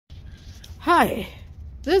Hi,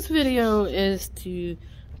 this video is to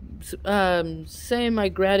say my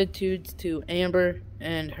gratitude to Amber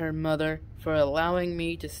and her mother for allowing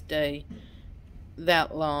me to stay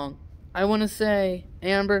that long. I want to say,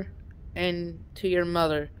 Amber, and to your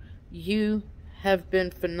mother, you have been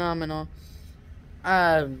phenomenal.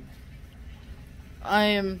 I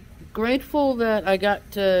am grateful that I got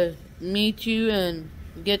to meet you and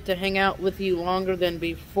get to hang out with you longer than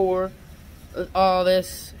before all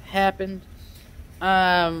this happened.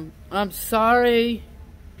 I'm sorry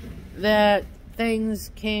that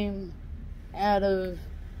things came out of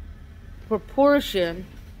proportion,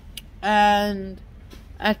 and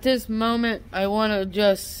at this moment I want to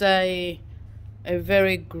just say a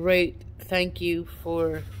very great thank you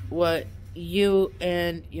for what you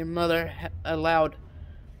and your mother allowed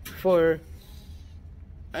for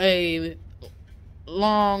a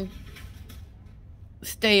long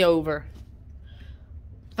stay over.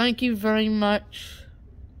 Thank you very much.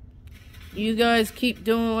 You guys keep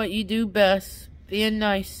doing what you do best, being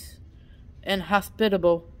nice and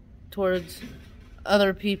hospitable towards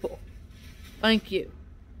other people. Thank you.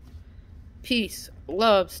 Peace,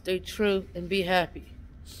 love, stay true, and be happy.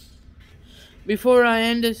 Before I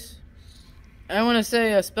end this, I want to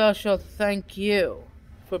say a special thank you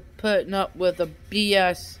for putting up with the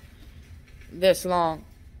BS this long.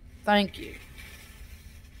 Thank you.